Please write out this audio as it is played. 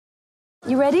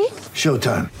You ready?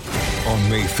 Showtime. On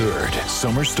May 3rd,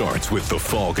 summer starts with The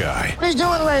Fall Guy. Let's do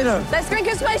it later. Let's drink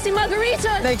a spicy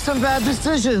margarita. Make some bad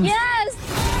decisions.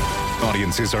 Yes!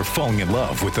 Audiences are falling in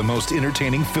love with the most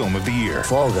entertaining film of the year.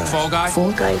 Fall Guy. Fall Guy?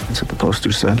 Fall guy. That's what the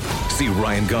poster said. See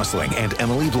Ryan Gosling and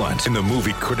Emily Blunt in the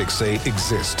movie critics say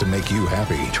exists to make you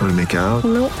happy. Trying to make it out?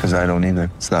 Nope. Because I don't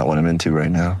either. It's not what I'm into right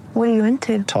now. What are you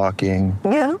into? Talking.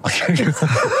 Yeah.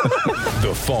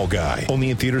 The Fall Guy.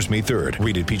 Only in theaters May 3rd.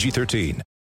 Rated PG-13.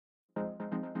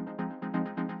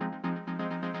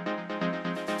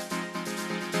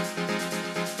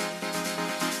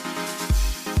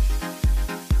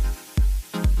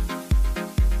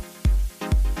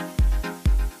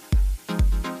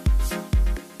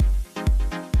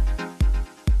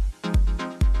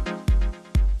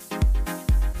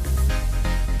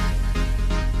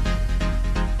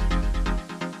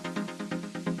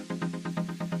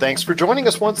 Thanks for joining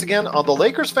us once again on the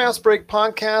Lakers Fast Break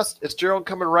podcast. It's Gerald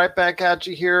coming right back at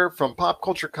you here from Pop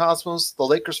Culture Cosmos, the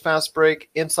Lakers Fast Break,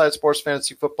 Inside Sports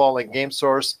Fantasy Football, and Game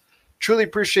Source. Truly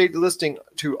appreciate you listening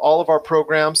to all of our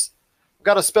programs. We've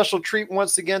got a special treat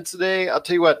once again today. I'll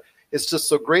tell you what, it's just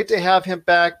so great to have him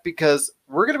back because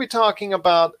we're going to be talking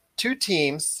about two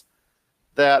teams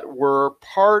that were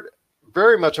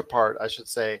very much a part, I should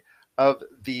say, of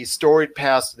the storied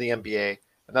past of the NBA.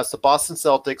 And that's the Boston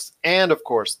Celtics and, of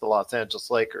course, the Los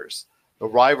Angeles Lakers. The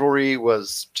rivalry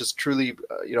was just truly,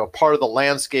 part of the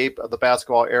landscape of the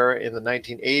basketball era in the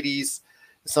 1980s.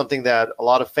 It's something that a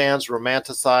lot of fans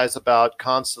romanticize about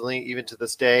constantly, even to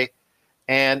this day.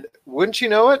 And wouldn't you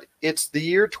know it, it's the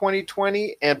year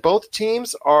 2020, and both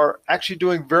teams are actually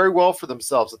doing very well for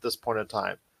themselves at this point in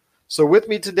time. So with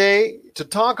me today to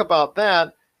talk about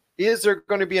that, is there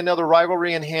going to be another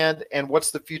rivalry in hand, and what's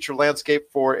the future landscape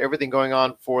for everything going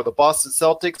on for the Boston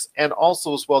Celtics and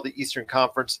also as well the Eastern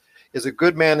Conference, is a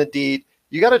good man indeed.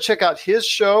 You got to check out his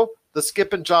show, the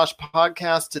Skip and Josh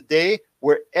podcast today,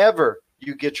 wherever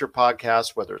you get your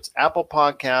podcasts, whether it's Apple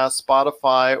Podcasts,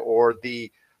 Spotify, or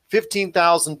the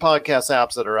 15,000 podcast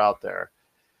apps that are out there.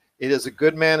 It is a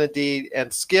good man indeed.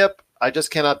 And Skip, I just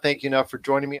cannot thank you enough for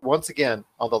joining me once again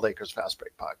on the Lakers Fast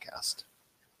Break podcast.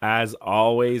 As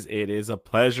always, it is a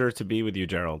pleasure to be with you,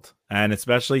 Gerald, and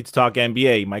especially to talk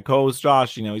NBA. My co-host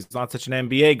Josh, he's not such an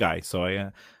NBA guy, so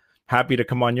I'm happy to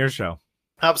come on your show.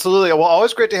 Absolutely. Well,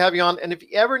 always great to have you on. And if you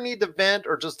ever need to vent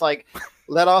or just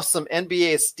let off some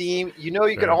NBA steam, you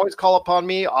can always call upon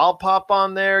me. I'll pop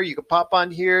on there. You can pop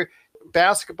on here.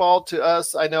 Basketball to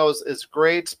us, I know, is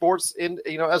great. Sports,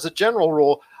 as a general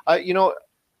rule,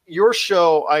 your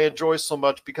show I enjoy so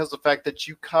much because of the fact that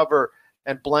you cover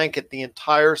and blanket the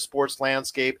entire sports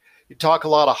landscape. You talk a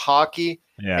lot of hockey.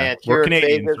 Yeah, and we're here in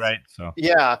Canadians, Vegas, right? So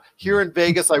yeah, here in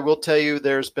Vegas, I will tell you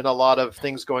there's been a lot of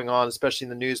things going on, especially in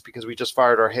the news, because we just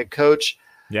fired our head coach.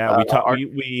 Yeah,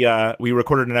 we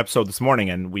recorded an episode this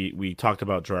morning, and we talked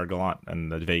about Gerard Gallant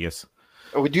and the Vegas.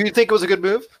 Do you think it was a good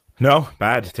move? No,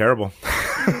 bad, terrible.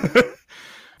 I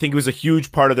think it was a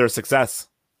huge part of their success.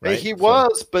 Right? He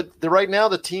was, but right now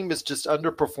the team is just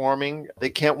underperforming. They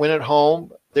can't win at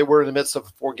home. They were in the midst of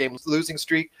a 4-game losing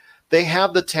streak. They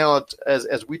have the talent, as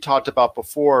we talked about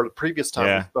before, the previous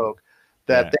time we spoke,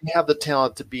 that they have the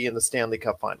talent to be in the Stanley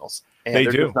Cup Finals. And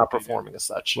they're just not performing as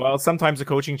such. Well, sometimes a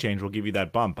coaching change will give you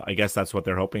that bump. I guess that's what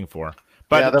they're hoping for.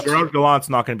 But Gerard Gallant's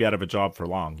not going to be out of a job for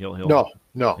long.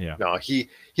 No.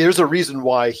 Here's a reason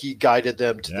why he guided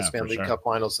them to the Stanley Cup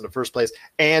Finals in the first place,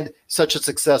 and such a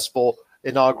successful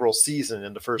inaugural season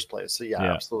in the first place. So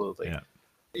absolutely. Yeah.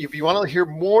 If you want to hear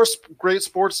more great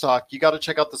sports talk, you got to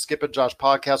check out the Skip and Josh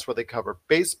podcast, where they cover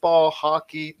baseball,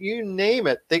 hockey, you name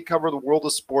it. They cover the world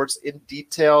of sports in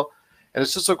detail. And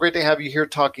it's just so great to have you here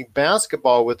talking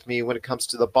basketball with me when it comes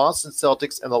to the Boston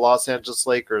Celtics and the Los Angeles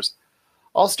Lakers.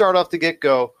 I'll start off the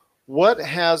get-go. What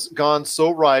has gone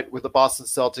so right with the Boston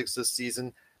Celtics this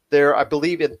season? They're, I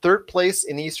believe, in third place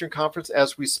in the Eastern Conference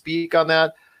as we speak on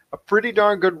that. A pretty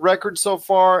darn good record so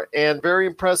far, and very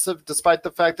impressive despite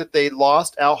the fact that they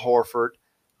lost Al Horford.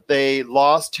 They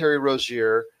lost Terry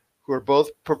Rozier, who are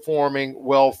both performing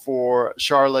well for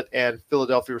Charlotte and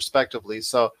Philadelphia respectively.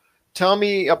 So tell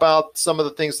me about some of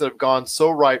the things that have gone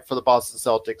so right for the Boston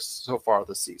Celtics so far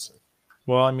this season.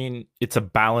 Well, I mean, it's a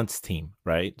balanced team,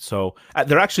 right? So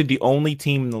they're actually the only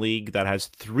team in the league that has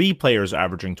 3 players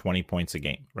averaging 20 points a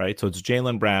game, right? So it's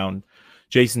Jaylen Brown,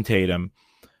 Jason Tatum,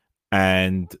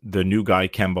 and the new guy,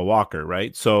 Kemba Walker,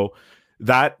 right? So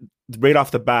that right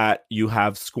off the bat, you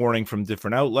have scoring from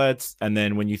different outlets. And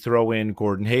then when you throw in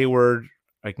Gordon Hayward,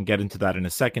 I can get into that in a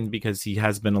second because he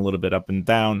has been a little bit up and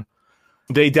down.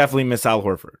 They definitely miss Al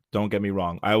Horford. Don't get me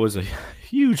wrong. I was a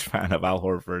huge fan of Al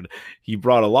Horford. He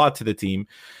brought a lot to the team.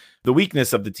 the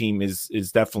weakness of the team is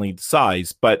definitely the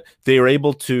size, but they are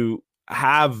able to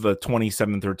have a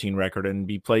 27-13 record and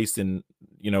be placed in,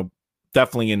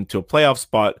 definitely into a playoff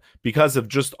spot because of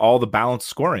just all the balanced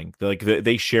scoring.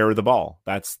 They share the ball.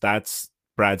 That's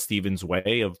Brad Stevens'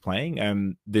 way of playing,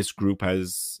 and this group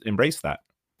has embraced that.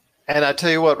 And I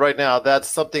tell you what, right now, that's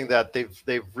something that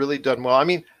they've really done well. I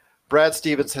mean, Brad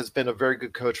Stevens has been a very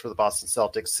good coach for the Boston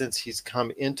Celtics since he's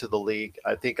come into the league.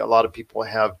 I think a lot of people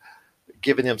have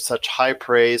given him such high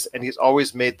praise, and he's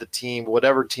always made the team,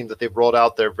 whatever team that they've rolled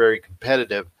out there, very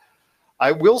competitive.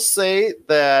 I will say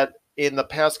that in the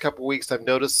past couple of weeks, I've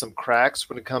noticed some cracks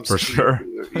when it comes to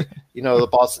the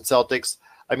Boston Celtics.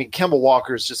 I mean, Kemba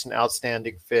Walker is just an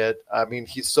outstanding fit. I mean,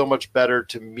 he's so much better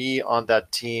to me on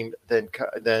that team than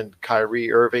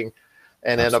Kyrie Irving.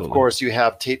 And then, of course, you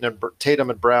have Tatum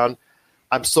and Brown.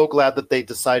 I'm so glad that they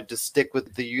decided to stick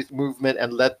with the youth movement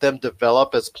and let them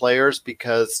develop as players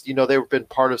because, they've been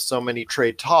part of so many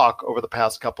trade talk over the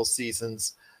past couple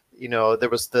seasons. There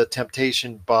was the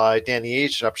temptation by Danny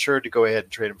Ainge, I'm sure, to go ahead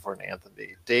and trade him for an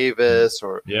Anthony Davis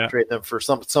or trade them for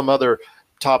some other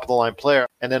top-of-the-line player.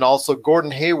 And then also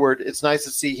Gordon Hayward, it's nice to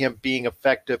see him being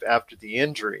effective after the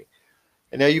injury.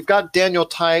 And now you've got Daniel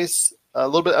Tice, a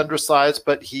little bit undersized,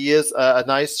 but he is a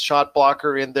nice shot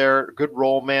blocker in there, good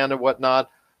roll man and whatnot.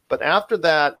 But after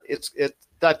that,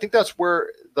 I think that's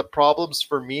where the problems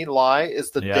for me lie,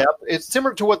 is the depth. It's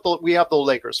similar to what we have the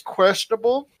Lakers.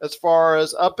 Questionable as far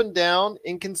as up and down,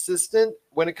 inconsistent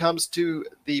when it comes to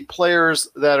the players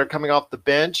that are coming off the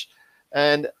bench.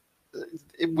 And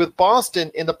with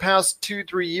Boston, in the past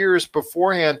 2-3 years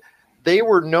beforehand, they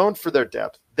were known for their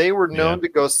depth. They were known to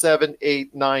go 7,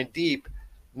 8, 9 deep.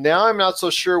 Now I'm not so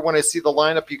sure when I see the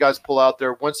lineup you guys pull out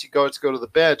there, once you go to the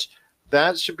bench,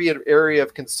 that should be an area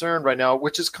of concern right now,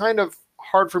 which is kind of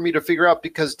hard for me to figure out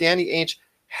because Danny Ainge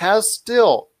has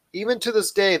still, even to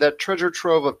this day, that treasure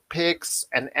trove of picks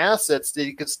and assets that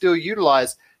he could still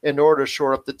utilize in order to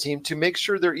shore up the team to make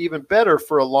sure they're even better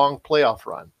for a long playoff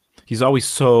run. He's always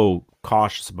so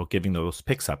cautious about giving those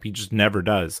picks up. He just never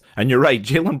does. And you're right.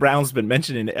 Jaylen Brown's been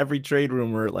mentioned in every trade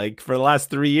rumor for the last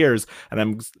 3 years,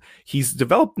 and he's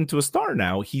developed into a star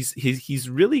now. He's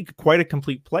really quite a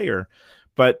complete player.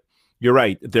 But you're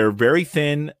right. They're very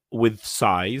thin with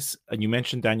size. And you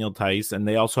mentioned Daniel Tice, and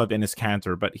they also have Enes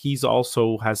Kanter, but he's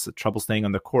also has trouble staying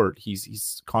on the court.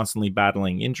 He's constantly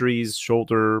battling injuries,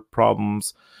 shoulder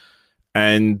problems.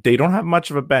 And they don't have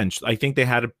much of a bench. I think they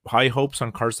had high hopes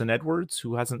on Carson Edwards,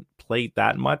 who hasn't played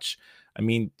that much. I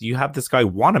mean, you have this guy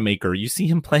Wanamaker. You see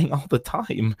him playing all the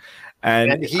time.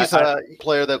 And he's a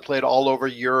player that played all over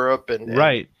Europe and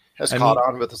has caught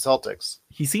on with the Celtics.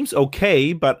 He seems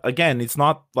okay, but again, it's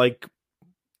not like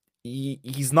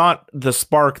he's not the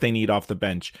spark they need off the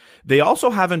bench. They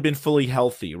also haven't been fully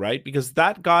healthy, right? Because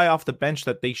that guy off the bench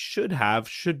that they should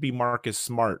be Marcus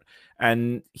Smart.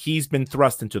 And he's been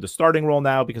thrust into the starting role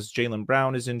now because Jaylen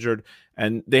Brown is injured.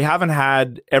 And they haven't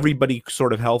had everybody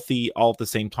sort of healthy all at the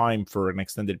same time for an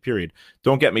extended period.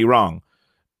 Don't get me wrong.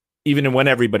 Even when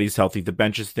everybody's healthy, the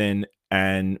bench is thin.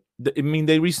 And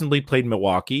they recently played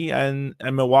Milwaukee, and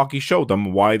Milwaukee showed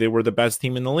them why they were the best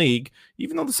team in the league.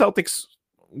 Even though the Celtics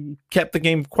kept the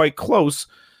game quite close,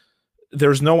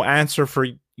 there's no answer for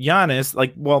Giannis.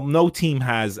 No team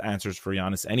has answers for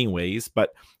Giannis anyways,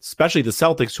 but especially the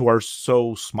Celtics, who are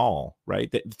so small, right?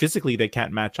 That physically they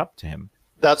can't match up to him.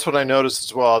 That's what I noticed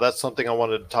as well. That's something I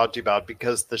wanted to talk to you about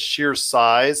because the sheer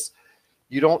size,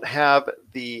 you don't have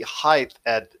the height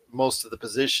at most of the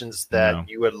positions that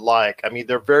you would like. I mean,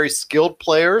 they're very skilled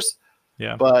players,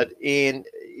 but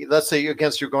let's say you're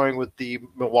going with the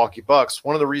Milwaukee Bucks.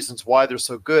 One of the reasons why they're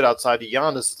so good outside of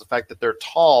Giannis is the fact that they're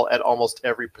tall at almost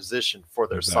every position for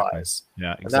their size.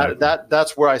 Yeah, exactly. And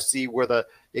that's where I see where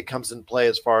it comes in play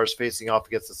as far as facing off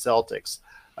against the Celtics.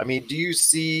 I mean, do you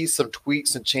see some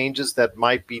tweaks and changes that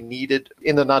might be needed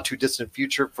in the not too distant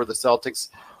future for the Celtics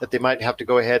that they might have to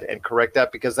go ahead and correct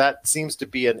that? Because that seems to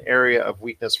be an area of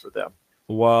weakness for them.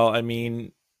 Well, I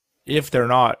mean, if they're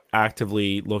not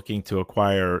actively looking to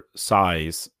acquire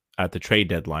size at the trade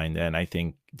deadline, then I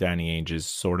think Danny Ainge is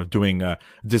sort of doing a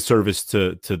disservice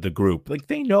to the group.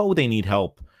 They know they need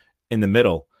help in the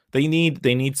middle. They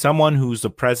need someone who's a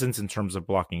presence in terms of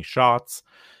blocking shots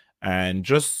and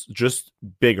just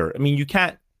bigger. I mean,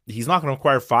 he's not going to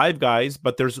acquire 5 guys,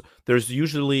 but there's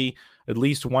usually at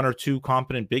least 1 or 2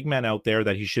 competent big men out there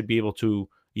that he should be able to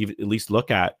at least look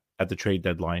at the trade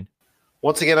deadline.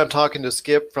 Once again, I'm talking to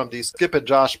Skip from the Skip and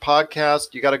Josh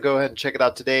podcast. You got to go ahead and check it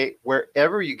out today,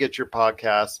 wherever you get your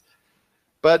podcasts.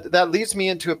 But that leads me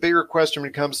into a bigger question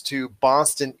when it comes to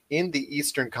Boston in the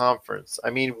Eastern Conference. I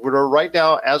mean, we're right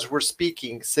now, as we're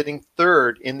speaking, sitting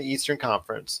 3rd in the Eastern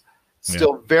Conference.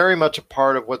 still very much a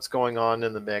part of what's going on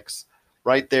in the mix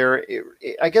right there.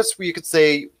 I guess you could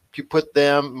say you put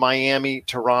them, Miami,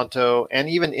 Toronto, and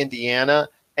even Indiana,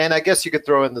 and I guess you could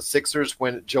throw in the Sixers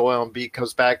when Joel Embiid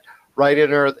comes back, right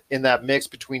in that mix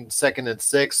between second and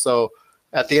sixth. So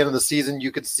at the end of the season,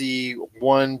 you could see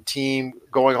one team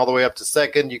going all the way up to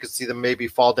second. You could see them maybe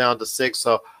fall down to sixth.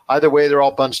 So either way, they're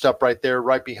all bunched up right there,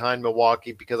 right behind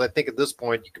Milwaukee, because I think at this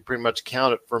point you can pretty much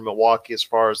count it for Milwaukee as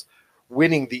far as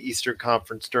winning the Eastern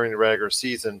Conference during the regular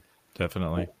season.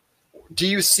 Definitely. Do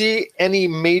you see any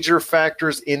major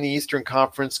factors in the Eastern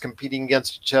Conference competing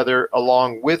against each other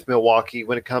along with Milwaukee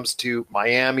when it comes to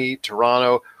Miami,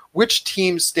 Toronto? Which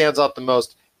team stands out the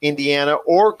most? Indiana,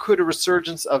 or could a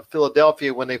resurgence of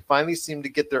Philadelphia when they finally seem to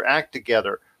get their act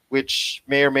together, which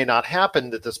may or may not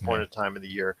happen at this point in time of the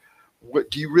year?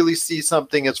 Do you really see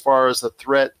something as far as a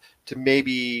threat to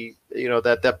maybe,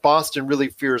 that Boston really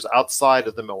fears outside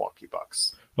of the Milwaukee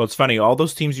Bucks? Well, it's funny. All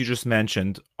those teams you just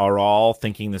mentioned are all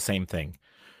thinking the same thing.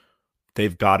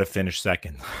 They've got to finish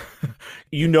second.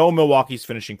 Milwaukee's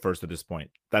finishing first at this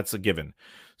point. That's a given.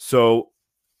 So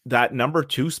that number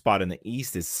 2 spot in the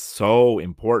East is so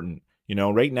important.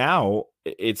 Right now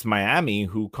it's Miami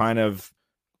who kind of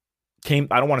I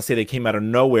don't want to say they came out of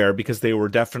nowhere, because they were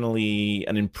definitely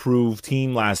an improved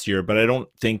team last year, but I don't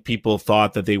think people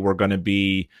thought that they were going to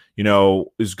be,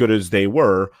 as good as they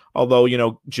were.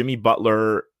 Although, Jimmy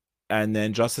Butler and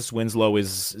then Justice Winslow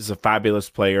is a fabulous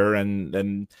player,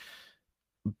 and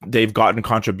they've gotten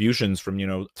contributions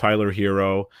from, Tyler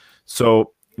Hero.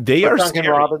 So they are Duncan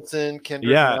scary. Robinson,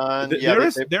 Kendrick Nunn.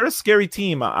 They're a scary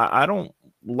team. I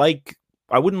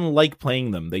wouldn't like playing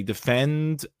them. They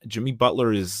defend. Jimmy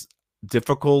Butler is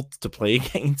difficult to play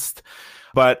against,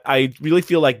 but I really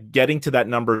feel like getting to that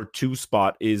number 2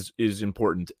 spot is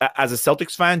important. As a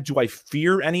Celtics fan, do I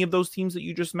fear any of those teams that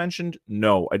you just mentioned?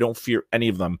 No, I don't fear any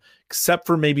of them, except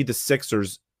for maybe the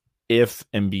Sixers if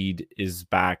Embiid is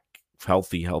back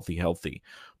healthy.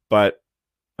 But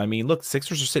I mean, look,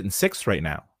 Sixers are sitting 6th right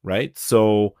now, right?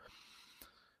 So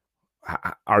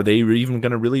are they even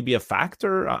going to really be a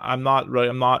factor? I'm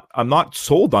not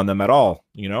sold on them at all,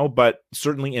 but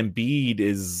certainly Embiid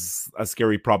is a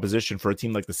scary proposition for a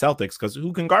team like the Celtics, because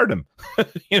who can guard him?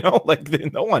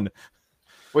 No one.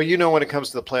 Well, when it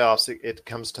comes to the playoffs, it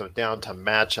comes down to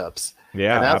matchups.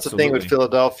 Yeah, and that's absolutely. the thing with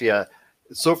Philadelphia.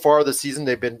 So far this season,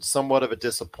 they've been somewhat of a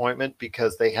disappointment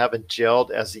because they haven't gelled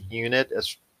as a unit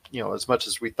as much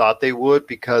as we thought they would,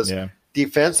 because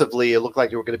defensively, it looked like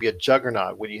they were going to be a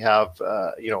juggernaut when you have,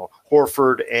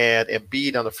 Horford and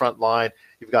Embiid on the front line.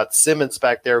 You've got Simmons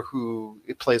back there who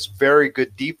plays very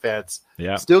good defense.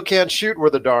 Yeah. Still can't shoot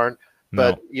worth a darn.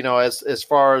 But, as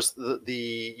far as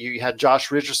you had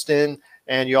Josh Richardson,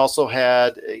 and you also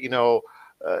had,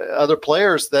 other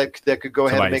players that could go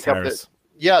ahead and make Harris.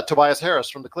 up. Tobias Harris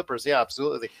from the Clippers. Yeah,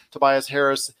 absolutely. Tobias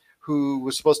Harris, who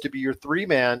was supposed to be your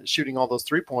 3-man shooting all those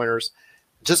 3-pointers,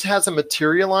 just hasn't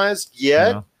materialized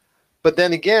yet. Yeah. But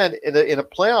then again, in a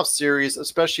playoff series,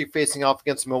 especially facing off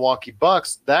against the Milwaukee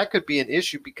Bucks, that could be an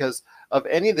issue, because of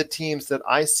any of the teams that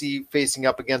I see facing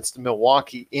up against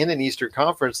Milwaukee in an Eastern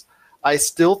Conference, I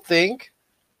still think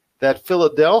that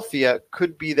Philadelphia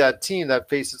could be that team that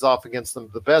faces off against them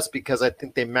the best, because I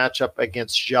think they match up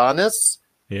against Giannis.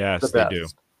 Yes, they do.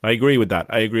 I agree with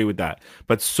that.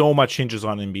 But so much hinges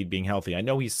on Embiid being healthy. I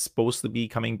know he's supposed to be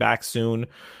coming back soon.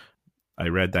 I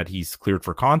read that he's cleared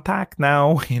for contact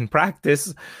now in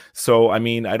practice. So, I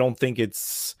mean, I don't think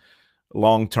it's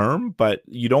long term, but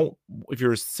if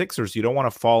you're Sixers, you don't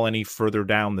want to fall any further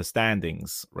down the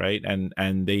standings, right?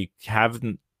 And they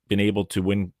haven't been able to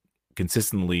win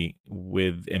consistently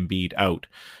with Embiid out.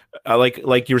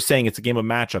 Like you're saying, it's a game of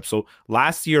matchup. So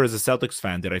last year as a Celtics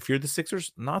fan, did I fear the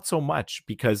Sixers? Not so much,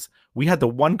 because we had the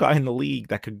one guy in the league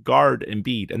that could guard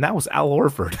Embiid, and that was Al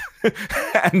Horford.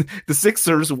 And the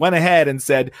Sixers went ahead and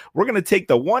said, we're going to take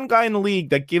the one guy in the league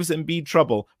that gives Embiid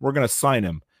trouble. We're going to sign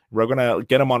him. We're going to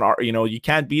get him on our, you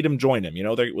can't beat him, join him.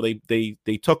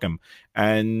 They took him,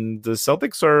 and the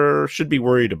Celtics should be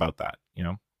worried about that,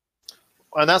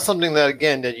 And that's something that,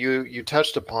 again, that you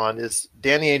touched upon, is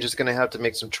Danny Ainge is going to have to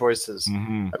make some choices.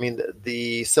 Mm-hmm. I mean,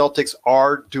 the Celtics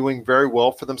are doing very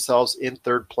well for themselves in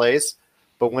third place,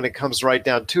 but when it comes right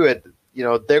down to it,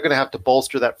 they're going to have to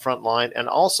bolster that front line and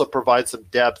also provide some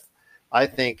depth. I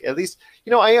think, at least,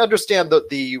 I understand that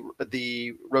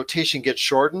the rotation gets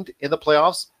shortened in the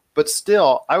playoffs, but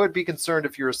still, I would be concerned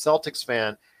if you're a Celtics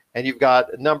fan and you've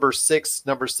got number 6,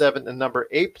 number 7, and number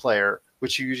 8 player,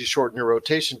 which you usually shorten your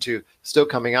rotation to, still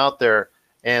coming out there,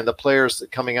 and the players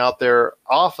coming out there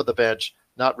off of the bench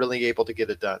not really able to get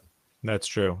it done. That's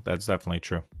true. That's definitely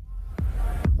true.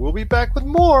 We'll be back with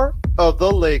more of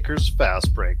the Lakers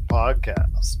Fast Break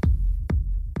podcast.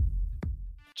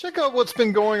 Check out what's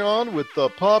been going on with the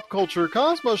Pop Culture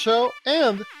Cosmos Show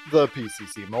and the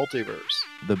PCC Multiverse.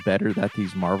 The better that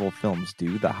these Marvel films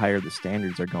do, the higher the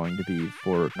standards are going to be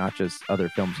for not just other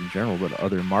films in general, but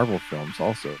other Marvel films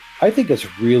also. I think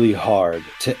it's really hard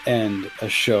to end a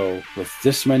show with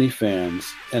this many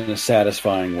fans in a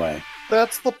satisfying way.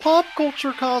 That's the Pop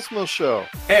Culture Cosmos Show.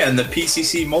 And the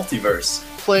PCC Multiverse.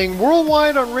 Playing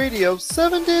worldwide on radio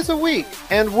 7 days a week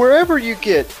and wherever you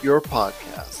get your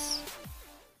podcasts.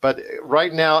 But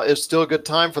right now is still a good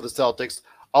time for the Celtics,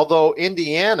 although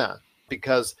Indiana,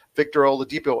 because Victor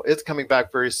Oladipo is coming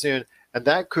back very soon, and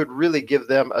that could really give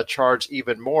them a charge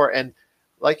even more. And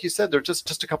like you said, they're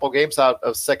just a couple games out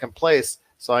of second place,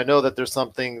 so I know that there's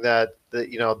something that the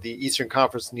Eastern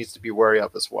Conference needs to be wary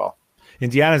of as well.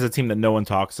 Indiana is a team that no one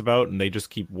talks about, and they just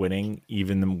keep winning,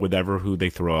 even with who they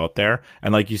throw out there.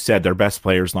 And like you said, their best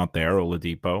player's not there,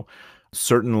 Oladipo.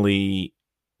 Certainly,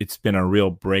 it's been a real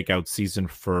breakout season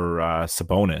for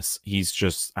Sabonis. He's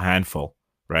just a handful,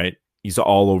 right? He's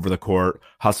all over the court,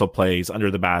 hustle plays,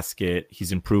 under the basket.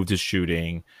 He's improved his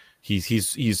shooting.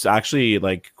 He's actually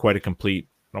like quite a complete,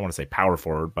 I don't want to say power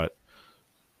forward, but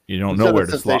you don't know where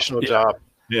to slot. Sensational job.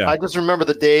 Yeah. I just remember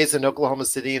the days in Oklahoma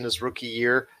City in his rookie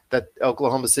year that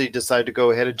Oklahoma City decided to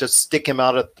go ahead and just stick him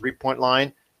out at the 3-point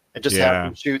line and just have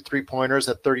him shoot 3-pointers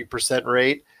at 30%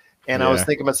 rate. And I was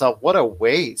thinking to myself, what a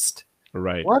waste.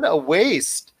 Right. What a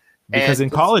waste. Because in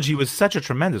college, he was such a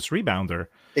tremendous rebounder.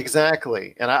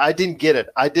 Exactly. And I didn't get it.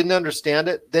 I didn't understand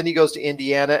it. Then he goes to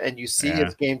Indiana and you see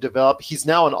his game develop. He's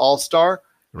now an all-star.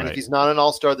 And if he's not an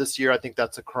all-star this year, I think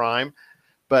that's a crime.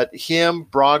 But him,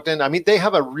 Brogdon, I mean, they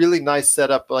have a really nice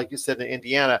setup, like you said, in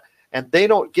Indiana. And they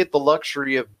don't get the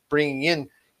luxury of bringing in,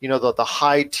 the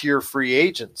high-tier free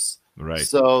agents. Right.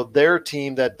 So their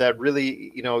team that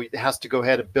really, has to go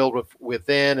ahead and build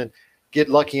within and get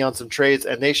lucky on some trades,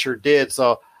 and they sure did.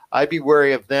 So I'd be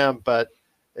wary of them. But,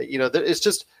 it's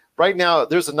just right now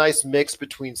there's a nice mix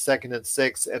between second and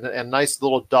sixth and a nice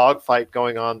little dogfight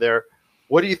going on there.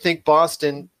 What do you think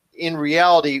Boston, in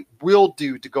reality, will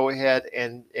do to go ahead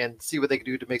and see what they can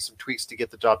do to make some tweaks to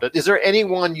get the job done? Is there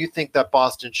anyone you think that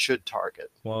Boston should target?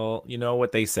 Well, you know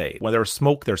what they say. When there's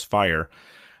smoke, there's fire.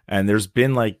 And there's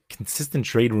been like consistent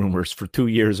trade rumors for 2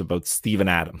 years about Steven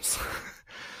Adams.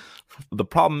 The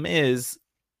problem is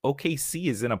OKC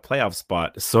is in a playoff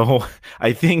spot. So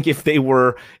I think if they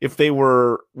were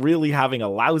really having a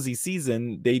lousy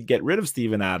season, they'd get rid of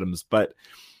Steven Adams. But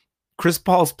Chris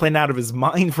Paul's playing out of his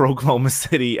mind for Oklahoma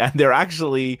City, and they're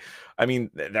actually, I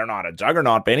mean, they're not a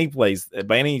juggernaut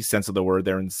by any sense of the word.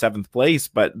 They're in 7th place,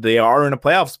 but they are in a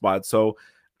playoff spot. So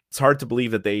it's hard to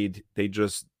believe that they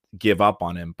just give up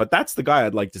on him. But that's the guy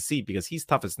I'd like to see because he's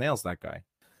tough as nails, that guy.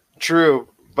 True.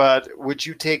 But would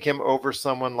you take him over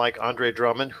someone like Andre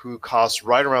Drummond, who costs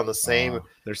right around the same?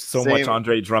 There's so much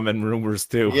Andre Drummond rumors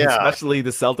too. Yeah. Especially the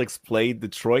Celtics played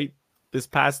Detroit this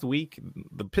past week.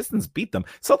 The Pistons beat them.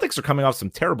 Celtics are coming off some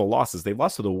terrible losses. They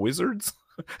lost to the Wizards,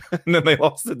 and then they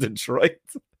lost to Detroit.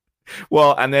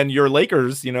 Well, and then your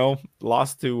Lakers,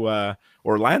 lost to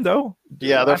Orlando.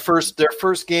 Yeah, their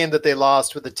first game that they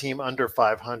lost with a team under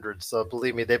 500. So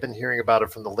believe me, they've been hearing about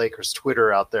it from the Lakers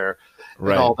Twitter out there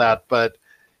and all that. But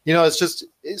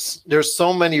there's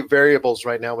so many variables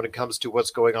right now when it comes to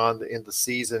what's going on in the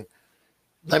season.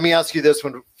 Let me ask you this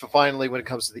when it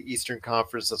comes to the Eastern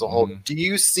Conference as a whole, do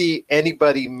you see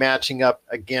anybody matching up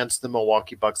against the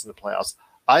Milwaukee Bucks in the playoffs?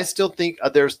 I still think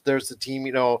there's a team,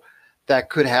 that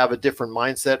could have a different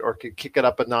mindset or could kick it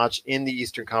up a notch in the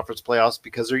Eastern Conference playoffs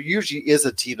because there usually is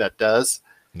a team that does.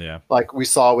 Yeah. Like we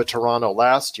saw with Toronto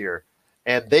last year.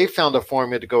 And they found a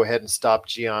formula to go ahead and stop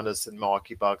Giannis and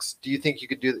Milwaukee Bucks. Do you think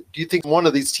do you think one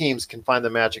of these teams can find the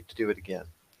magic to do it again?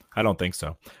 I don't think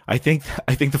so. I think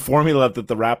the formula that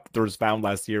the Raptors found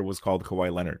last year was called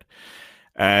Kawhi Leonard.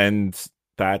 And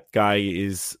that guy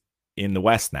is in the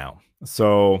West now.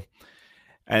 So,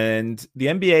 and the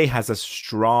NBA has a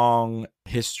strong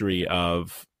history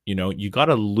of, you got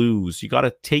to lose. You got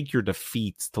to take your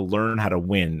defeats to learn how to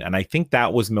win. And I think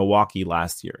that was Milwaukee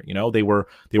last year. They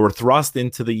were thrust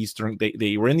into the Eastern.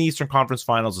 They were in the Eastern Conference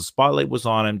Finals. The spotlight was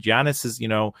on him. Giannis is,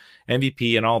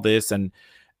 MVP and all this. And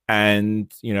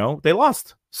they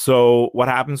lost. So what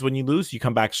happens when you lose? You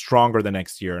come back stronger the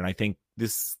next year. And I think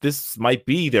this might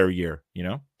be their year,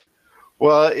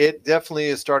 Well, it definitely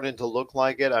is starting to look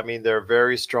like it. I mean, they're a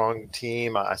very strong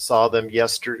team. I saw them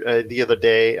the other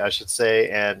day, I should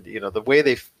say, and the way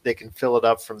they can fill it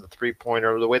up from the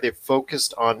 3-pointer, the way they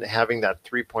focused on having that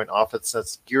 3-point offense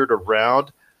that's geared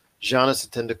around Giannis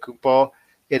Antetokounmpo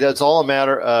It is all a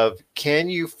matter of, can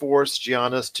you force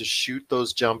Giannis to shoot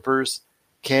those jumpers?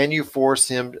 Can you force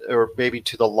him, or maybe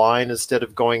to the line instead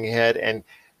of going ahead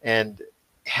and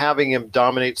having him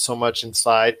dominate so much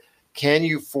inside? Can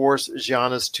you force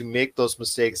Giannis to make those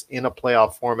mistakes in a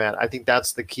playoff format? I think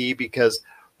that's the key, because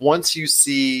once you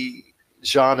see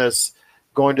Giannis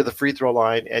going to the free throw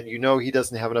line and you know he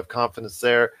doesn't have enough confidence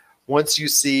there, once you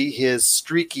see his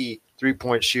streaky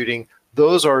three-point shooting,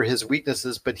 those are his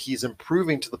weaknesses, but he's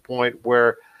improving to the point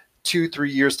where 2-3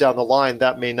 years down the line,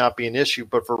 that may not be an issue.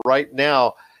 But for right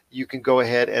now, you can go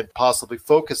ahead and possibly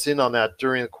focus in on that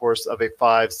during the course of a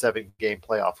 5-7 game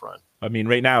playoff run. I mean,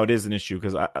 right now it is an issue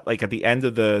because, like, at the end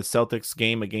of the Celtics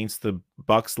game against the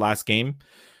Bucks last game,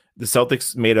 the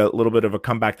Celtics made a little bit of a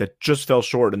comeback that just fell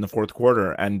short in the fourth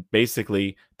quarter, and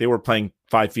basically they were playing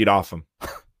 5 feet off him,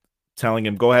 telling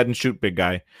him, "Go ahead and shoot, big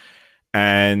guy."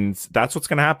 And that's what's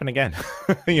going to happen again.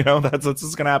 That's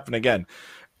what's going to happen again.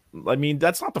 I mean,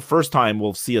 that's not the first time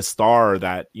we'll see a star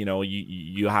that,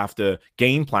 you have to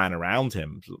game plan around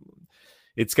him.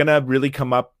 It's going to really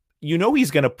come up.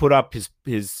 He's going to put up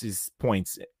his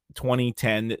points, 20,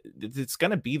 10. It's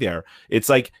going to be there. It's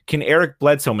like, can Eric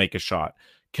Bledsoe make a shot?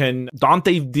 Can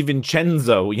Dante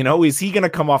DiVincenzo, is he going to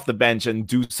come off the bench and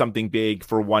do something big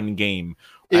for one game?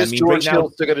 George Hill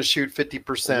still going to shoot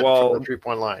 50% from the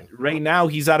three-point line? Right now,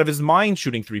 he's out of his mind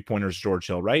shooting three-pointers, George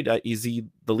Hill, right? Is he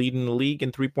the lead in the league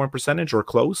in three-point percentage or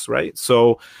close, right?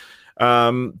 So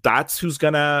that's who's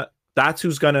gonna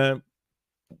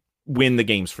win the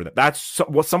games for them. That's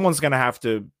what someone's going to have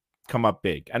to come up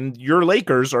big. And your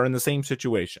Lakers are in the same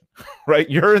situation, right?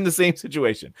 You're in the same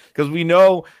situation because we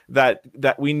know that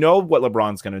we know what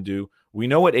LeBron's going to do. We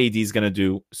know what AD is going to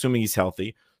do, assuming he's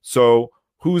healthy. So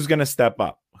who's going to step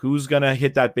up? Who's going to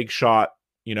hit that big shot?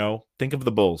 Think of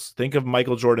the Bulls. Think of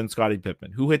Michael Jordan, Scottie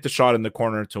Pippen. Who hit the shot in the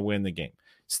corner to win the game?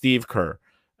 Steve Kerr,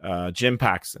 Jim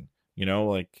Paxson.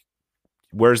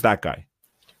 Where's that guy?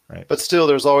 Right. But still,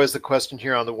 there's always the question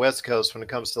here on the West Coast when it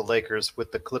comes to the Lakers,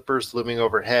 with the Clippers looming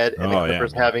overhead and the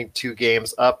Clippers having 2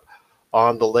 games up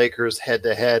on the Lakers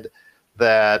head-to-head,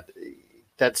 that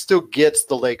still gets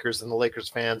the Lakers and the Lakers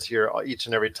fans here each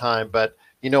and every time. But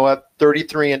you know what?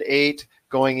 33-8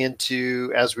 going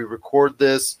into, as we record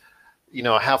this,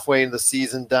 halfway in the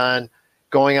season done,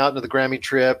 going out into the Grammy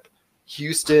trip,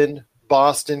 Houston,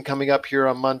 Boston coming up here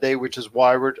on Monday, which is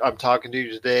why I'm talking to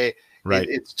you today. Right.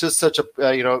 It's just such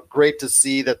a, great to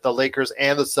see that the Lakers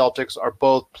and the Celtics are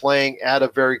both playing at a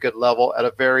very good level, at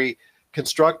a very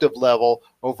constructive level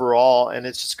overall. And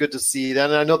it's just good to see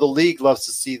that. And I know the league loves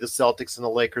to see the Celtics and the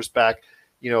Lakers back,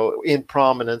 in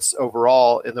prominence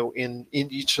overall in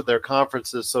each of their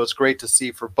conferences. So it's great to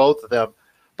see for both of them.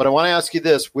 But I want to ask you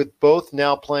this, with both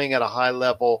now playing at a high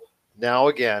level now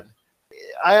again,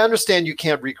 I understand you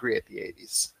can't recreate the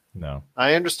 80s. No,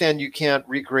 I understand you can't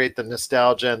recreate the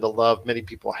nostalgia and the love many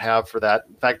people have for that.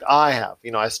 In fact, I have.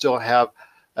 I still have,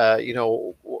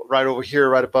 right over here,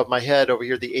 right above my head, over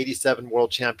here, the 87 world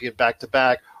champion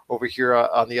back-to-back, over here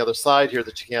on the other side here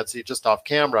that you can't see just off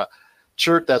camera.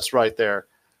 Shirt that's right there.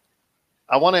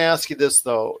 I want to ask you this,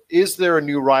 though. Is there a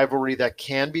new rivalry that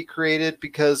can be created?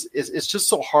 Because it's just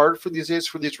so hard for these days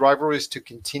for these rivalries to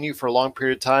continue for a long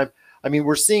period of time. I mean,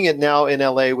 we're seeing it now in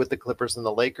LA with the Clippers and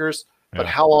the Lakers. But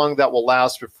how long that will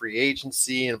last with free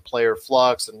agency and player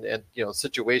flux and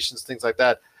situations, things like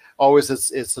that, always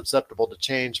is susceptible to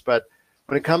change. But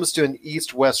when it comes to an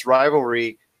East-West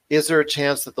rivalry, is there a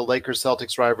chance that the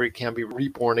Lakers-Celtics rivalry can be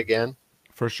reborn again?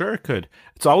 For sure it could.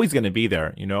 It's always going to be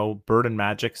there. Bird and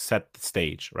Magic set the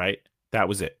stage, right? That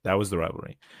was it. That was the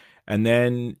rivalry. And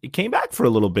then it came back for a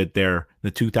little bit there,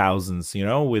 the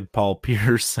 2000s, with Paul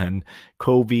Pierce and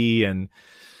Kobe and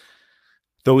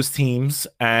those teams.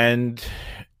 And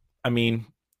I mean,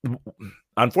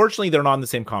 unfortunately, they're not in the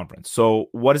same conference. So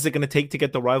what is it going to take to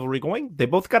get the rivalry going? They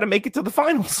both got to make it to the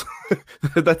finals.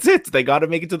 That's it. They got to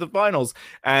make it to the finals.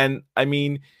 And I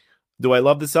mean, do I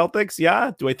love the Celtics? Yeah.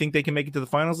 Do I think they can make it to the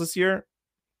finals this year?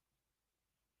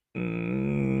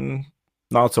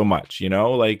 Not so much,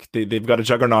 they've got a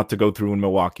juggernaut to go through in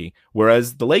Milwaukee.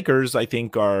 Whereas the Lakers, I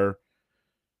think,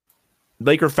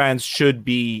 Laker fans should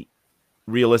be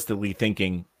realistically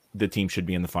thinking the team should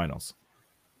be in the finals.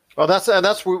 Well, that's what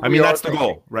that's the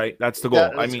goal, right? That's the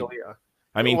goal.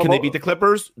 Can they beat the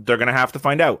Clippers? They're going to have to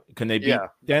find out. Can they beat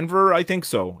Denver? I think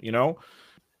so.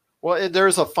 Well,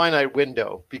 there's a finite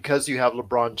window because you have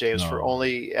LeBron James for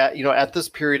only at this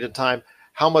period in time.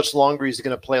 How much longer he's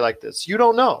going to play like this? You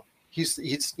don't know. He's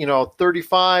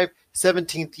 35,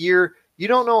 17th year. You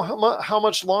don't know how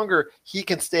much longer he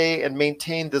can stay and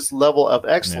maintain this level of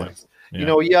excellence.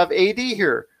 Yeah. You have AD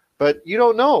here, But you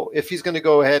don't know if he's going to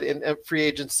go ahead and free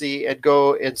agency and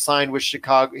go and sign with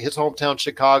Chicago, his hometown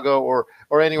Chicago, or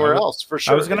anywhere else for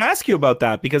sure. I was going to ask you about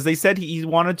that because they said he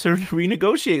wanted to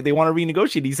renegotiate. They want to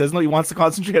renegotiate. He says no, he wants to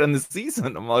concentrate on the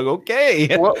season. I'm like,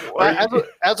 okay. Well,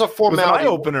 as a formality, eye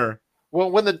opener.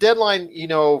 Well, when the deadline,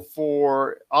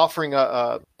 for offering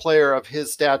a player of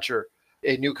his stature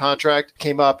a new contract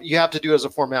came up, you have to do it as a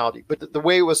formality. But the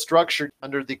way it was structured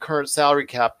under the current salary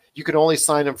cap, you can only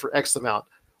sign him for X amount.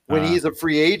 When he's a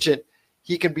free agent,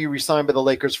 he can be re-signed by the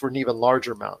Lakers for an even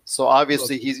larger amount. So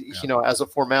obviously, as a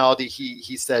formality,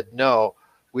 he said no,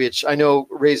 which I know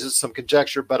raises some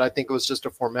conjecture, but I think it was just a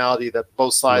formality that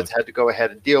both sides had to go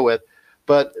ahead and deal with.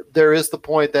 But there is the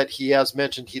point that he has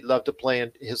mentioned he'd love to play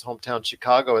in his hometown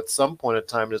Chicago at some point in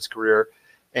time in his career.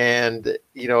 And,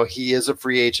 he is a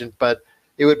free agent, but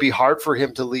it would be hard for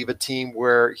him to leave a team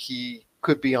where he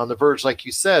could be on the verge, like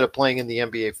you said, of playing in the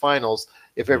NBA Finals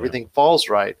if everything falls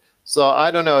right. So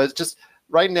I don't know. It's just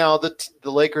right now the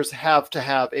Lakers have to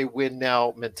have a win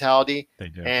now mentality. They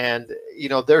do. And,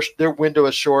 their window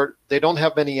is short. They don't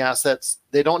have many assets.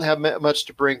 They don't have much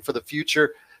to bring for the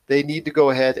future. They need to go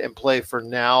ahead and play for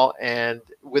now. And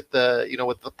with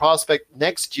the prospect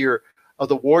next year of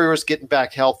the Warriors getting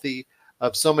back healthy,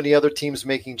 of so many other teams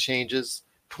making changes,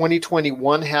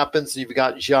 2021 happens. And you've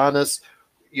got Giannis,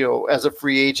 as a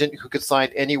free agent who could sign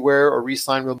anywhere or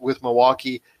re-sign with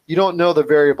Milwaukee. You don't know the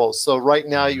variables. So right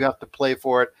now you have to play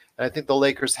for it. And I think the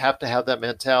Lakers have to have that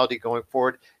mentality going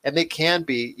forward. And they can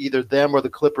be either them or the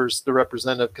Clippers, the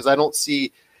representative, because I don't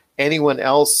see anyone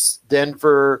else,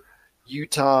 Denver,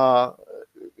 Utah,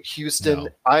 Houston,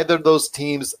 either of those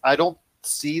teams. I don't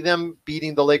see them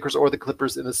beating the Lakers or the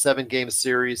Clippers in a 7-game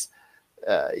series.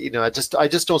 I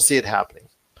just don't see it happening.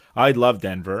 I love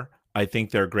Denver. I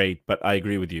think they're great, but I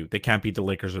agree with you. They can't beat the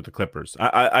Lakers or the Clippers.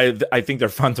 I think they're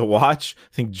fun to watch.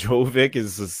 I think Jovic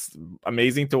is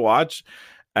amazing to watch,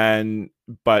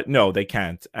 but no, they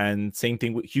can't. And same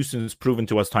thing with Houston's proven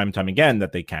to us time and time again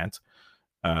that they can't.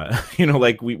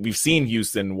 Like we've seen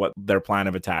Houston, what their plan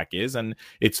of attack is, and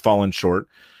it's fallen short.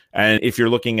 And if you're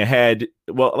looking ahead,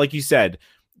 well, like you said,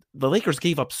 the Lakers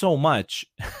gave up so much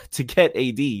to get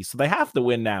AD, so they have to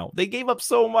win now. They gave up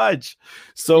so much.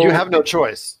 So you have no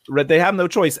choice. They have no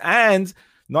choice. And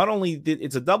not only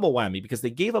it's a double whammy because they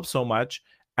gave up so much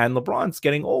and LeBron's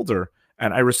getting older.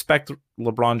 And I respect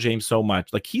LeBron James so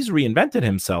much. Like he's reinvented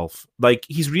himself.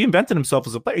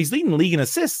 As a player. He's leading the league in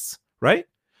assists, right?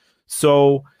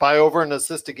 So by over an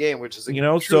assist a game, which is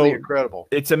truly incredible.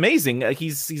 It's amazing.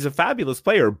 He's a fabulous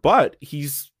player, but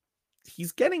he's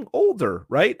getting older,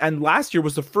 right? And last year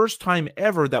was the first time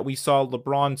ever that we saw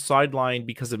LeBron sidelined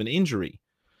because of an injury.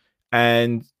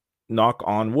 And knock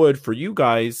on wood for you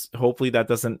guys, hopefully that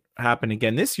doesn't happen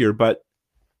again this year. But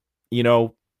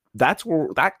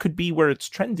that could be where it's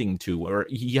trending to, or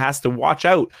he has to watch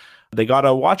out. They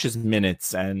gotta watch his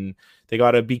minutes and they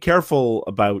gotta be careful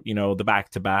about the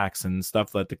back-to-backs and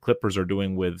stuff that the Clippers are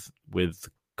doing with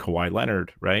Kawhi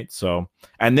Leonard, right? So,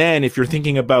 and then if you're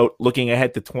thinking about looking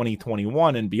ahead to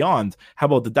 2021 and beyond, how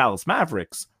about the Dallas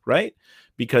Mavericks, right?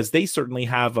 Because they certainly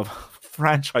have a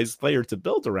franchise player to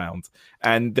build around,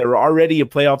 and they're already a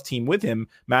playoff team with him.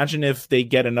 Imagine if they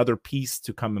get another piece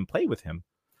to come and play with him.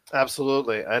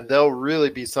 Absolutely, and they'll really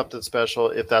be something special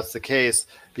if that's the case,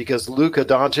 because Luka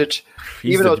Doncic,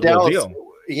 even though Dallas,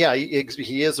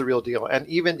 he is a real deal, and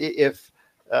even if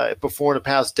before in the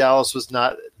past Dallas was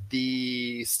not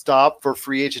the stop for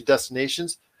free agent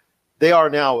destinations, they are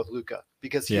now with Luka,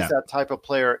 because he's that type of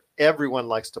player everyone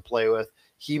likes to play with.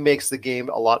 He makes the game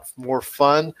a lot more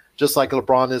fun, just like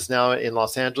LeBron is now in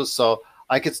Los Angeles. So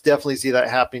I could definitely see that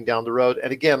happening down the road.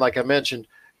 And again, like I mentioned,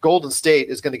 Golden State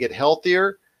is going to get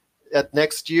healthier at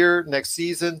next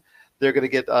season. They're going to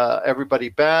get everybody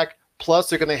back. Plus,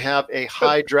 they're going to have a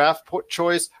high draft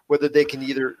choice, whether they can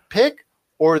either pick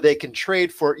or they can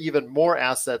trade for even more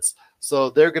assets.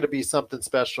 So they're going to be something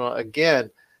special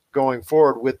again going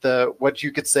forward with what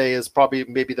you could say is probably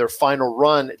maybe their final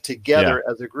run together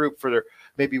as a group for their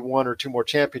maybe one or two more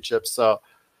championships. So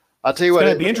I'll tell you what,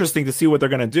 it'd be interesting to see what they're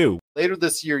going to do later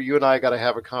this year. You and I got to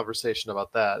have a conversation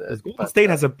about that. Golden State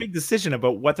has a big decision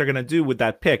about what they're going to do with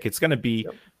that pick. It's going to be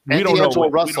we don't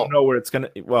know where it's going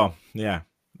to. Well, yeah,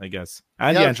 I guess.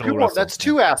 And D'Angelo Russell. That's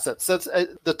two assets. That's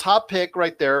the top pick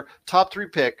right there, top 3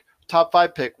 pick, top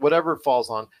 5 pick, whatever it falls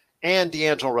on, and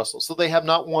D'Angelo Russell. So they have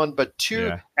not one but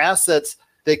two assets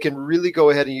they can really go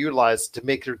ahead and utilize to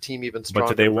make their team even stronger.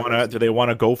 But do they want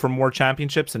to go for more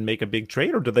championships and make a big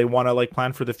trade, or do they want to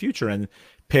plan for the future and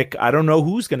pick? I don't know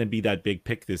who's going to be that big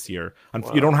pick this year.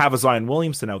 Wow. You don't have a Zion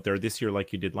Williamson out there this year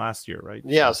like you did last year, right?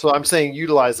 Yeah, so I'm saying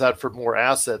utilize that for more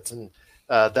assets. And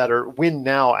that are win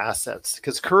now assets,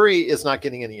 because Curry is not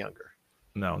getting any younger.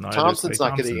 No, Thompson's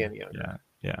not getting any younger.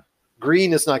 Yeah.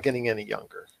 Green is not getting any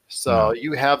younger. So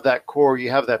you have that core,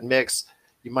 you have that mix.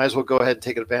 You might as well go ahead and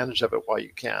take advantage of it while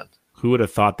you can. Who would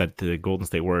have thought that the Golden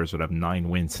State Warriors would have 9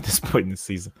 wins at this point in the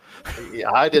season?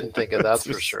 Yeah, I didn't think of that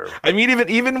for sure. I mean,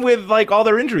 even with like all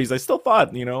their injuries, I still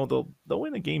thought, they'll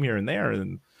win a game here and there,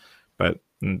 but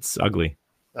it's ugly.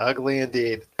 Ugly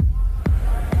indeed.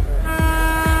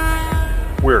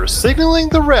 We're signaling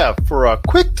the ref for a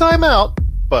quick timeout,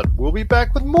 but we'll be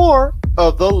back with more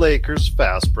of the Lakers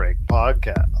Fast Break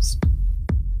podcast.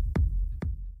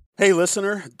 Hey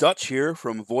listener, Dutch here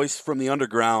from Voice from the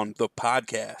Underground, the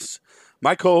podcast.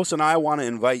 My co-host and I want to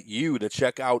invite you to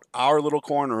check out our little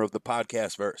corner of the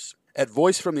podcast verse. At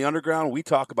Voice from the Underground, we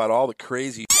talk about all the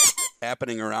crazy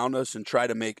happening around us and try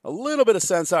to make a little bit of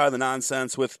sense out of the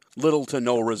nonsense with little to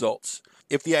no results.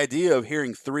 If the idea of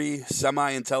hearing 3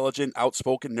 semi-intelligent,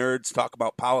 outspoken nerds talk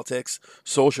about politics,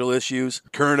 social issues,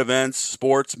 current events,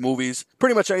 sports, movies,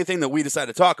 pretty much anything that we decide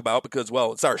to talk about because,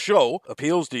 well, it's our show,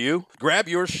 appeals to you, grab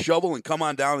your shovel and come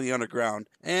on down to the underground,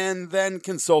 and then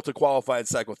consult a qualified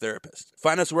psychotherapist.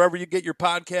 Find us wherever you get your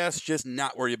podcasts, just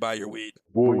not where you buy your weed.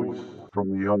 Voice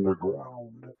from the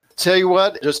Underground. Tell you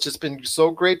what, it's just been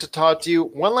so great to talk to you.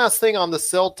 One last thing on the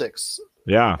Celtics.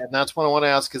 Yeah. And that's what I want to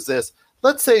ask is this.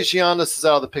 Let's say Giannis is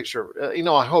out of the picture.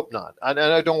 I hope not.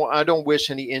 I don't wish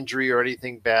any injury or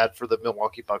anything bad for the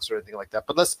Milwaukee Bucks or anything like that.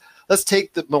 But let's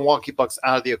take the Milwaukee Bucks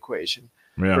out of the equation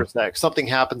for a sec. Something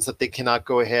happens that they cannot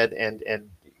go ahead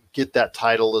and get that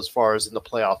title as far as in the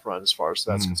playoff run, as far as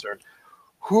that's concerned.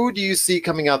 Who do you see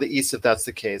coming out of the East if that's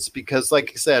the case? Because,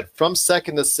 like I said, from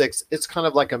 2nd to 6th, it's kind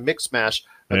of like a mix mash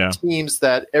of teams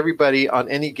that everybody on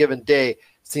any given day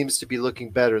seems to be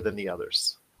looking better than the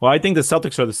others. Well, I think the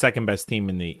Celtics are the second best team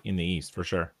in the East for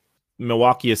sure.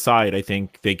 Milwaukee aside, I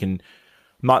think they can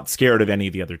not scared of any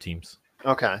of the other teams.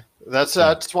 Okay, that's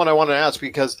what I want to ask,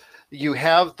 because you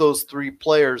have those 3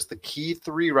 players, the key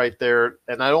 3 right there,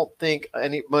 and I don't think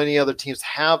many other teams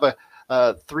have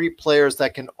 3 players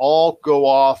that can all go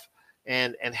off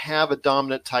and have a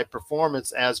dominant type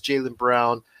performance as Jaylen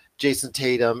Brown, Jason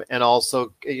Tatum, and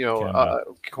also,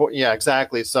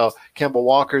 exactly. So Kemba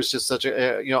Walker is just such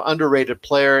a underrated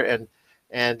player,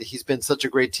 and he's been such a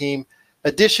great team.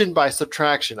 Addition by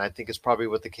subtraction, I think, is probably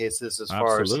what the case is as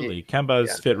far as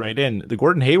Kemba's fit right in. The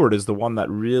Gordon Hayward is the one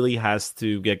that really has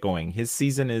to get going. His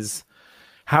season is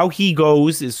how he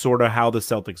goes is sort of how the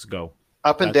Celtics go.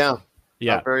 Up and down.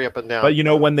 Yeah, very up and down. But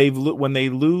when they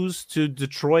lose to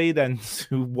Detroit and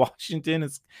to Washington,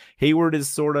 Hayward is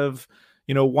sort of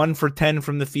 1 for 10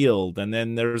 from the field. And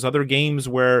then there's other games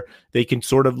where they can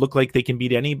sort of look like they can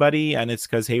beat anybody. And it's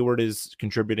because Hayward is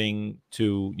contributing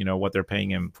to, what they're paying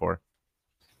him for.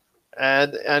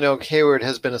 And I know Hayward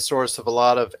has been a source of a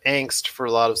lot of angst for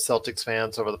a lot of Celtics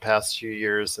fans over the past few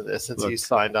years since he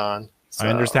signed on. So. I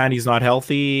understand he's not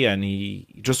healthy. And he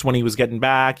just when he was getting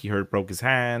back, he broke his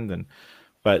hand.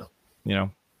 But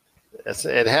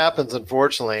it happens,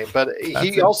 unfortunately, but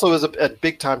he also is a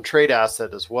big time trade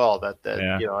asset as well.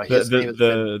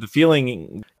 The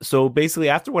feeling. So basically,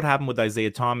 after what happened with Isaiah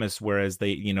Thomas, whereas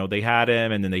they had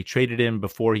him and then they traded him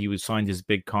before he was signed his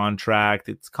big contract,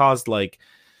 it's caused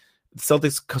the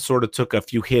Celtics sort of took a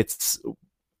few hits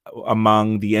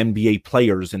among the NBA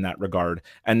players in that regard.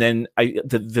 And then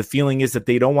the feeling is that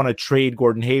they don't want to trade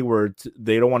Gordon Hayward.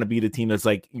 They don't want to be the team that's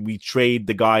like, we trade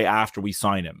the guy after we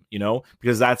sign him,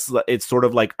 because it's sort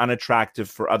of like unattractive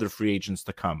for other free agents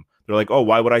to come. They're like, oh,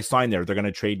 why would I sign there? They're going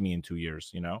to trade me in 2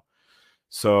 years,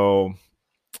 So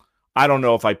I don't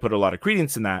know if I put a lot of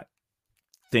credence in that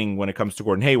thing when it comes to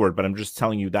Gordon Hayward, but I'm just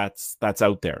telling you that's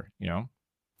out there,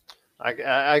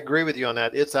 I agree with you on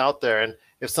that. It's out there. And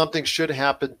if something should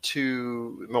happen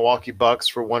to Milwaukee Bucks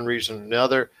for one reason or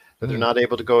another, that they're not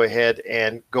able to go ahead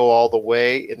and go all the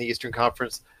way in the Eastern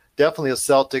Conference, definitely the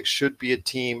Celtics should be a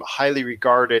team highly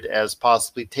regarded as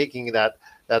possibly taking that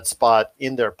spot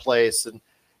in their place. And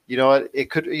it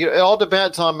all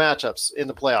depends on matchups in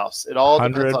the playoffs. It all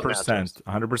depends on matchups.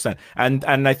 100%.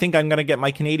 And I think I'm going to get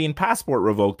my Canadian passport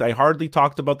revoked. I hardly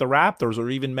talked about the Raptors or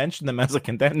even mentioned them as a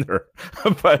contender.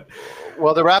 But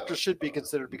the Raptors should be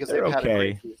considered because they've had a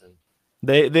great season.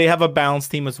 They have a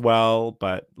balanced team as well,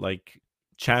 but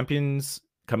champions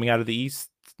coming out of the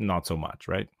East, not so much,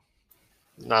 right?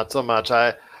 Not so much.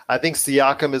 I think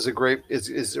Siakam is a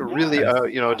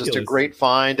great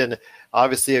find, and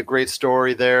obviously a great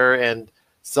story there, and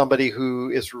somebody who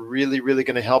is really, really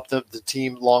going to help the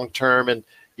team long term. And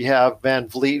you have Van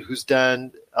Vliet, who's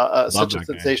done such a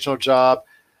sensational job.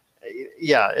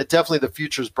 yeah, it definitely the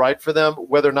future is bright for them.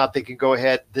 Whether or not they can go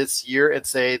ahead this year and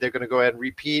say they're going to go ahead and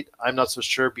repeat, I'm not so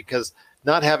sure, because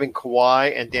not having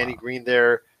Kawhi and Danny Green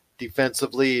there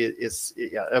defensively is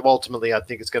ultimately, I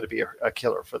think it's going to be a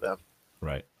killer for them.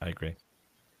 Right. I agree.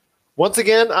 Once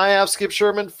again, I have Skip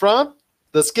Sherman from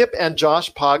the Skip and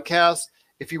Josh podcast.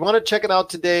 If you want to check it out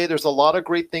today, there's a lot of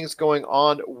great things going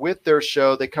on with their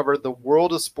show. They cover the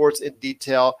world of sports in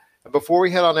detail. And before we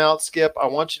head on out, Skip, I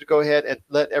want you to go ahead and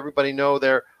let everybody know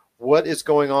there what is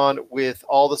going on with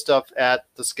all the stuff at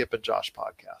the Skip and Josh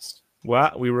podcast.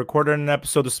 Well, we recorded an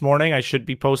episode this morning. I should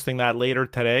be posting that later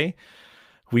today.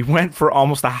 We went for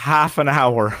almost a half an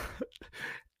hour.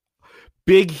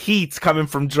 Big heats coming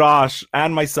from Josh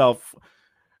and myself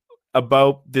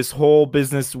about this whole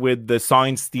business with the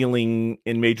sign stealing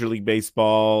in Major League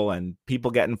Baseball and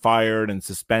people getting fired and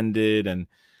suspended. And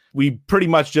we pretty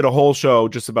much did a whole show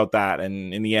just about that.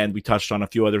 And in the end, we touched on a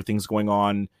few other things going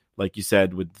on, like you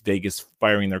said, with Vegas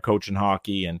firing their coach in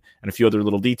hockey and a few other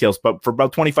little details. But for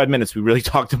about 25 minutes, we really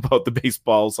talked about the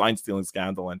baseball sign stealing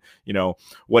scandal and,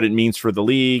 what it means for the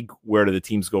league. Where do the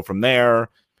teams go from there?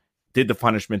 Did the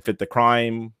punishment fit the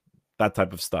crime? That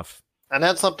type of stuff. And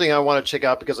that's something I want to check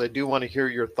out, because I do want to hear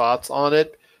your thoughts on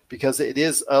it, because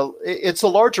it's a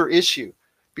larger issue.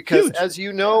 Because huge. As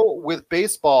you know, with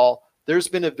baseball, there's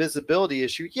been a visibility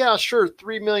issue. Yeah, sure,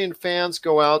 3 million fans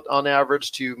go out on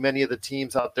average to many of the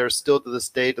teams out there still to this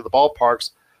day to the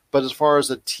ballparks. But as far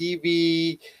as a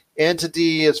TV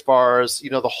entity, as far as,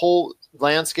 the whole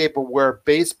landscape of where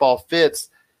baseball fits,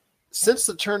 since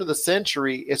the turn of the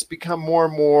century, it's become more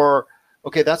and more,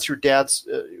 okay, that's your dad's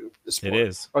sport. It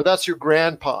is. Or that's your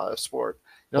grandpa's sport.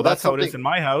 Well, that's how it is in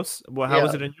my house. Well, how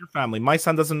is it in your family? My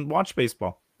son doesn't watch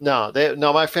baseball. No,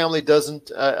 my family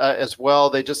doesn't as well.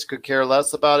 They just could care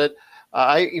less about it.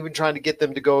 I even trying to get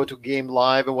them to go to a game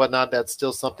live and whatnot. That's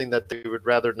still something that they would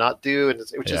rather not do,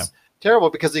 which is terrible,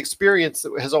 because the experience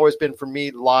has always been for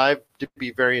me live to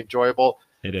be very enjoyable.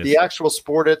 It is. The actual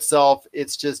sport itself,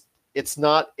 it's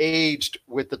not aged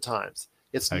with the times.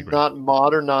 It's not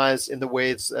modernized in the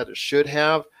ways that it should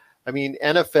have. I mean,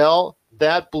 NFL,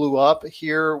 that blew up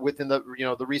here within the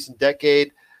recent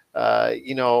decade.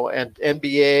 And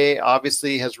NBA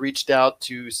obviously has reached out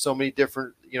to so many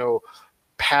different,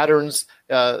 patterns,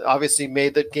 obviously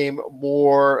made the game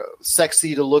more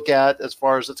sexy to look at as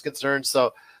far as it's concerned.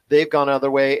 So they've gone other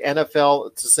way. NFL,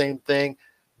 it's the same thing.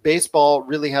 Baseball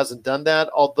really hasn't done that,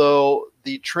 although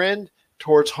the trend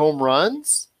towards home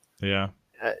runs,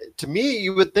 to me,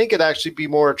 you would think it'd actually be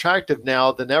more attractive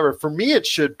now than ever. For me, it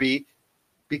should be,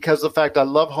 because of the fact I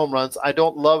love home runs. I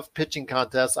don't love pitching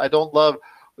contests. I don't love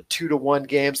 2-1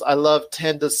 games. I love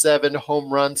 10-7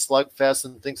 home run slugfests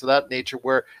and things of that nature,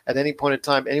 where at any point in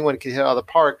time anyone can hit out of the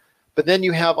park. But then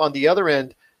you have on the other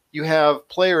end, you have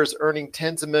players earning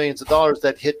tens of millions of dollars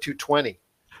that hit 220.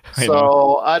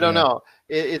 I don't know.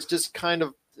 It's just kind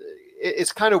of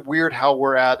weird how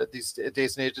we're at these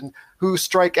days and age, and who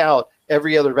strike out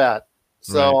every other bat.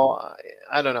 So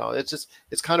I don't know.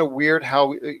 It's kind of weird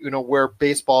how, where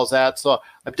baseball's at. So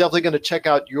I'm definitely going to check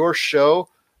out your show,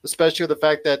 especially with the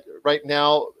fact that right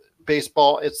now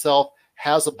baseball itself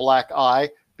has a black eye,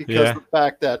 because of the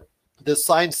fact that the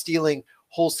sign stealing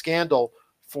whole scandal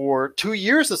for 2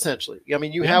 years, essentially. I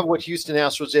mean, you have what Houston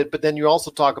Astros did, but then you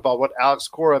also talk about what Alex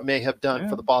Cora may have done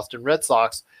for the Boston Red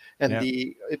Sox, and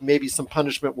maybe some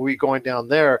punishment will be going down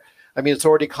there. I mean, it's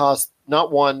already cost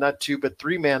not one, not two, but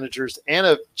three managers and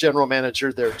a general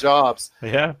manager their jobs.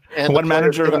 Yeah. And one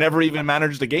manager who never even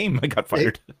managed a game got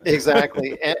fired.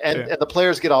 Exactly. And the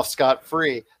players get off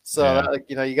scot-free. So,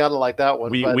 you got to like that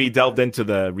one. We delved into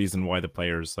the reason why the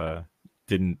players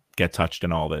didn't get touched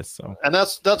in all this. So, and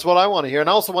that's what I want to hear. And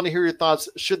I also want to hear your thoughts.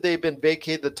 Should they have been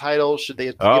vacated the title? Should they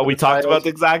have we talked about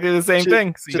exactly the same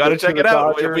thing. So you got to check it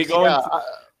out.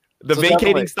 The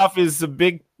vacating stuff is a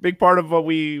big part of what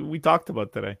we talked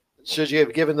about today. Should you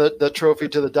have given the trophy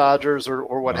to the Dodgers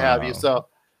or what have you? So,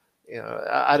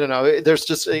 I don't know. There's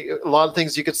just a lot of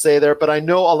things you could say there, but I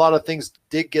know a lot of things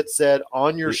did get said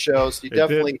on your show. So you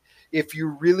definitely, if you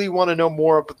really want to know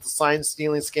more about the sign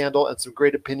stealing scandal and some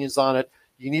great opinions on it,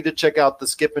 you need to check out the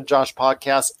Skip and Josh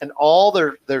podcast and all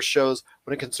their shows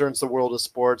when it concerns the world of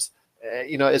sports.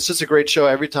 It's just a great show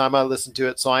every time I listen to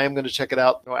it. So I am going to check it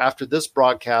out after this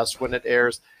broadcast when it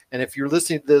airs. And if you're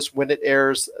listening to this when it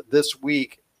airs this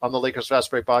week on the Lakers Fast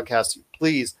Break podcast,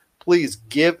 please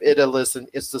give it a listen.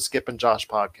 It's the Skip and Josh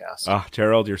podcast. Oh,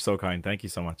 Gerald, you're so kind. Thank you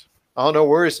so much. Oh, no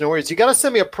worries. You got to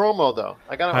send me a promo though.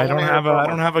 I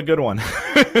don't have a good one.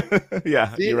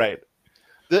 Yeah, see, you're right.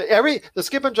 The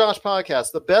Skip and Josh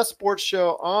podcast, the best sports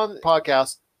show on the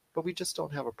podcast, but we just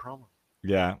don't have a promo.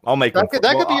 Yeah, I'll make that could be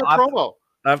your promo.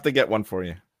 I have to get one for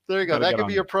you. There you go. That could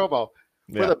be your promo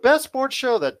for the best sports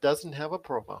show that doesn't have a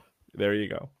promo. There you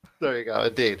go. There you go.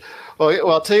 Indeed. Well,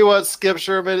 I'll tell you what, Skip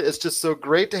Sherman, it's just so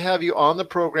great to have you on the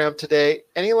program today.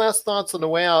 Any last thoughts on the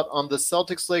way out on the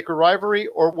Celtics-Laker rivalry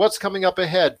or what's coming up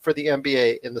ahead for the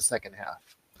NBA in the second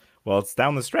half? Well, it's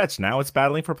down the stretch. Now it's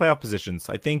battling for playoff positions.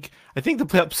 I think the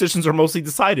playoff positions are mostly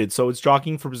decided, so it's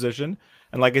jockeying for position.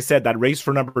 And like I said, that race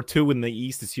for number 2 in the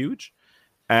East is huge.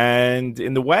 And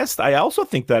in the West, I also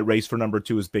think that race for number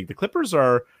 2 is big. The Clippers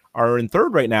are in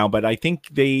third right now, but I think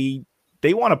they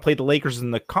want to play the Lakers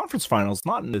in the conference finals,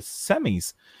 not in the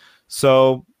semis.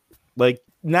 So, like,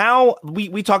 now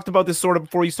we talked about this sort of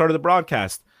before you started the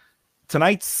broadcast.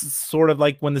 Tonight's sort of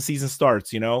like when the season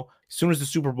starts, as soon as the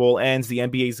Super Bowl ends, the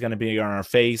NBA is going to be on our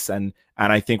face, and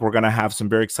I think we're going to have some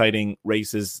very exciting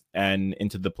races and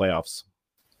into the playoffs.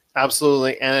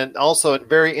 Absolutely, and also a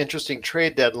very interesting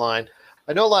trade deadline.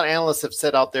 I know a lot of analysts have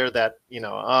said out there that, it's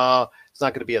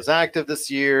not going to be as active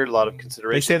this year. A lot of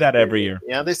consideration. They say that every year.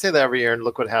 Yeah, they say that every year, and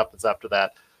look what happens after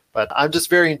that. But I'm just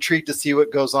very intrigued to see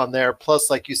what goes on there. Plus,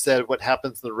 like you said, what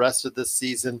happens the rest of this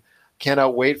season.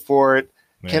 Cannot wait for it.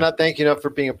 Yeah. Cannot thank you enough for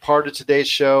being a part of today's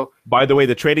show. By the way,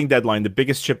 the trading deadline, the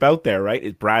biggest chip out there, right,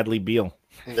 is Bradley Beal.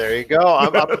 There you go.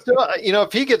 I'm still,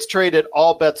 if he gets traded,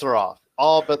 all bets are off.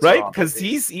 All bets right, are off. Because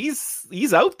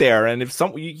he's out there, and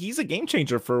he's a game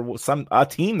changer for a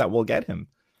team that will get him.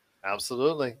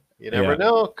 Absolutely. You never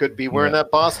know. Could be wearing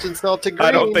that Boston Celtic green.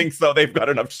 I don't think so. They've got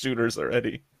enough shooters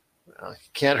already.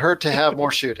 Can't hurt to have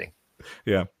more shooting.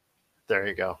 Yeah. There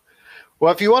you go.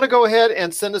 Well, if you want to go ahead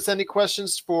and send us any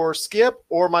questions for Skip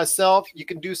or myself, you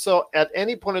can do so at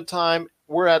any point in time.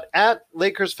 We're at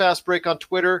Lakers Fast Break on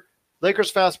Twitter,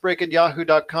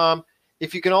 LakersFastBreak@yahoo.com.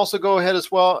 If you can also go ahead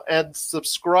as well and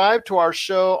subscribe to our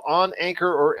show on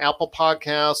Anchor or Apple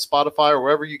Podcasts, Spotify, or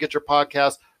wherever you get your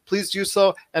podcasts, please do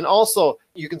so. And also,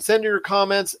 you can send your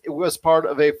comments. It was part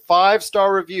of a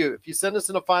 5-star review. If you send us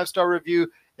in a 5-star review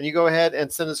and you go ahead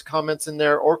and send us comments in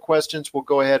there or questions, we'll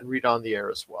go ahead and read on the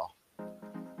air as well.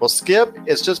 Well, Skip,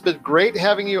 it's just been great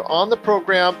having you on the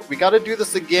program. We got to do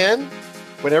this again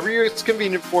whenever it's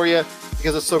convenient for you,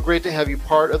 because it's so great to have you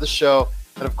part of the show.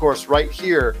 And, of course, right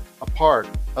here, a part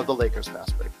of the Lakers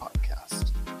Fast Break.